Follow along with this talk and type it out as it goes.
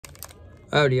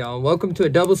Howdy, y'all. Welcome to a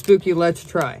double spooky Let's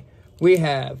Try. We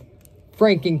have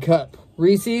Frankencup,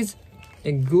 Reese's,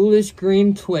 and Ghoulish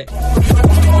Green Twix.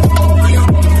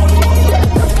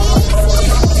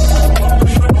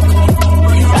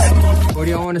 What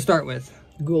do y'all want to start with?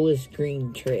 Ghoulish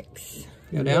Green Tricks.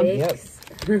 Go down? Yep. Let's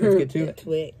get to it.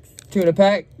 Twix. 2 in a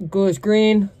pack, Ghoulish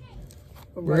Green.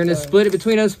 We're going to split it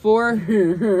between us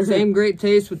 4. Same great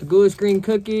taste with the Ghoulish Green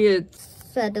cookie. It's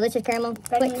delicious caramel.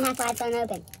 Breaking in half while it's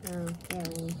unopened. Oh,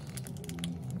 really?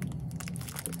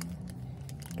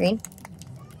 Green.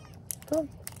 Cool.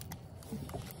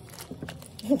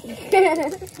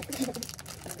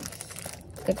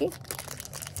 Cookie.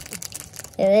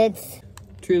 It's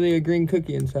truly a green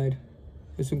cookie inside.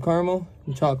 With some caramel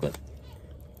and chocolate.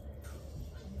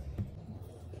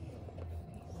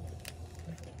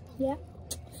 yeah.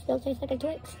 Still tastes like a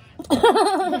Twix.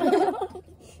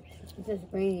 It's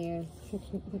just green here.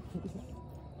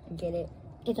 Get it?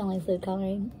 It's only food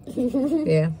coloring.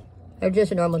 Yeah. Or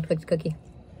just a normal Twix cookie.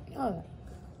 Oh,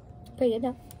 Pretty good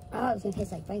though. oh, it's gonna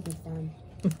taste like Frankenstein.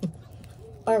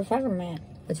 Or peppermint.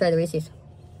 Let's try the Reese's.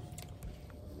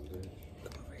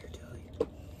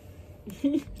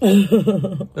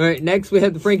 Alright, next we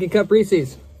have the Frankencup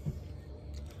Reese's.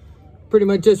 Pretty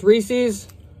much just Reese's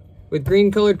with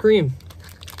green colored cream.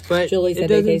 But Julie it said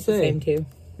they doesn't taste say. the same too.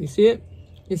 You see it?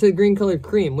 It said green colored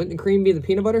cream. Wouldn't the cream be the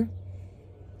peanut butter?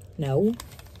 No.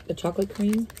 The chocolate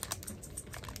cream.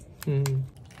 You know,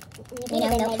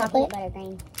 no chocolate. Butter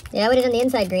green. Yeah, what is on the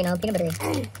inside green? All peanut buttery.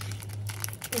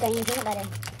 Green peanut butter.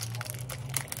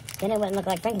 Then it wouldn't look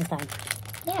like Frankenstein.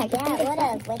 Yeah, Yeah, it would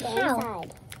have with the How?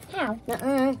 inside. How?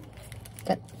 Uh-uh.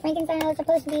 Frankenstein was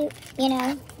supposed to be, you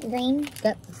know, green.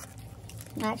 Yep.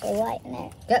 Actually white in there.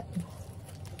 Yep.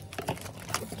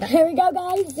 Here we go,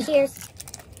 guys. Cheers.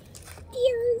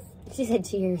 Cheers. She said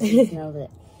cheers. She smelled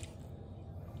it.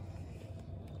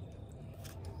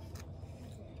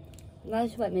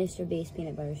 That's what Mr. Beast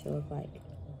peanut butter should look like.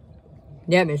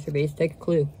 Yeah, Mr. Beast, take a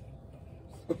clue.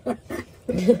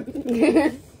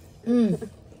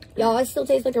 Y'all, it still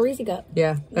tastes like a Reese cup.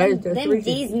 Yeah. That is just Them Reese's.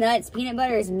 these nuts peanut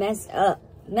butter is messed up.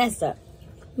 Messed up.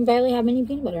 Barely have any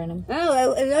peanut butter in them.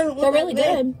 Oh, it doesn't look They're really like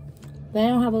good. They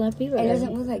don't have enough peanut It butter.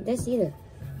 doesn't look like this either.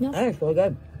 That is really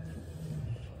good.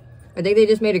 I think they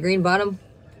just made a green bottom,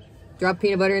 drop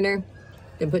peanut butter in there,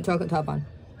 then put chocolate top on.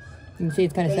 You can see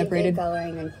it's kind of Green separated. food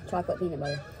coloring and chocolate peanut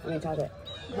butter. I mean chocolate.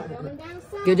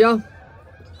 Good, y'all?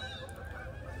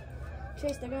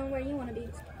 Trish, they're going where you want to be.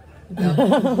 No.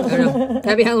 I don't know.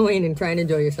 Happy Halloween and try and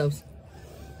enjoy yourselves.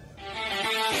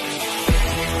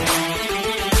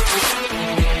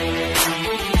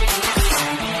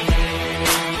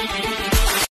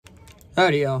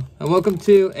 Howdy, y'all, and welcome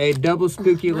to a double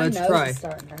spooky Let's My nose Try. is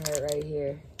starting to hurt right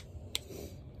here.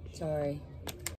 Sorry.